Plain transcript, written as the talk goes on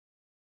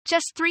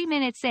Just 3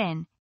 minutes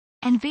in,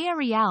 and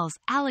Villarreal's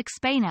Alex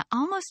Baena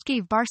almost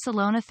gave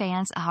Barcelona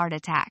fans a heart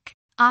attack.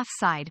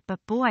 Offside, but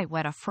boy,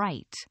 what a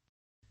fright.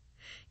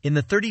 In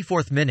the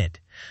 34th minute,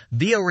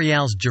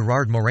 Villarreal's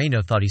Gerard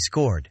Moreno thought he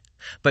scored,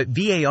 but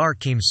VAR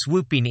came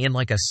swooping in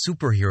like a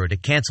superhero to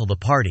cancel the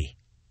party.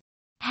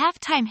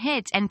 Halftime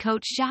hit and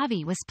Coach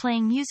Xavi was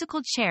playing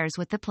musical chairs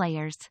with the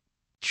players.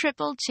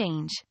 Triple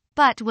change.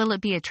 But will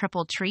it be a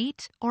triple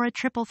treat or a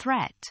triple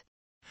threat?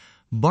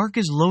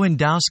 Barca's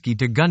Lewandowski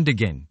to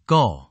Gundogan,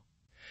 goal.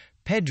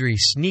 Pedri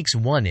sneaks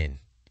one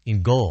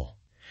in goal.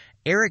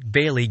 Eric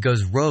Bailly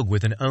goes rogue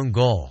with an own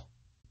goal.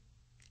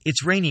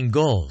 It's raining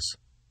goals.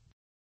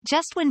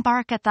 Just when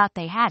Barca thought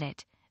they had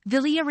it,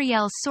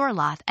 Villarreal's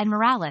Sorloth and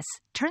Morales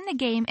turned the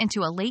game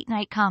into a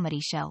late-night comedy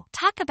show.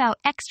 Talk about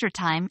extra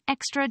time,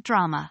 extra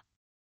drama.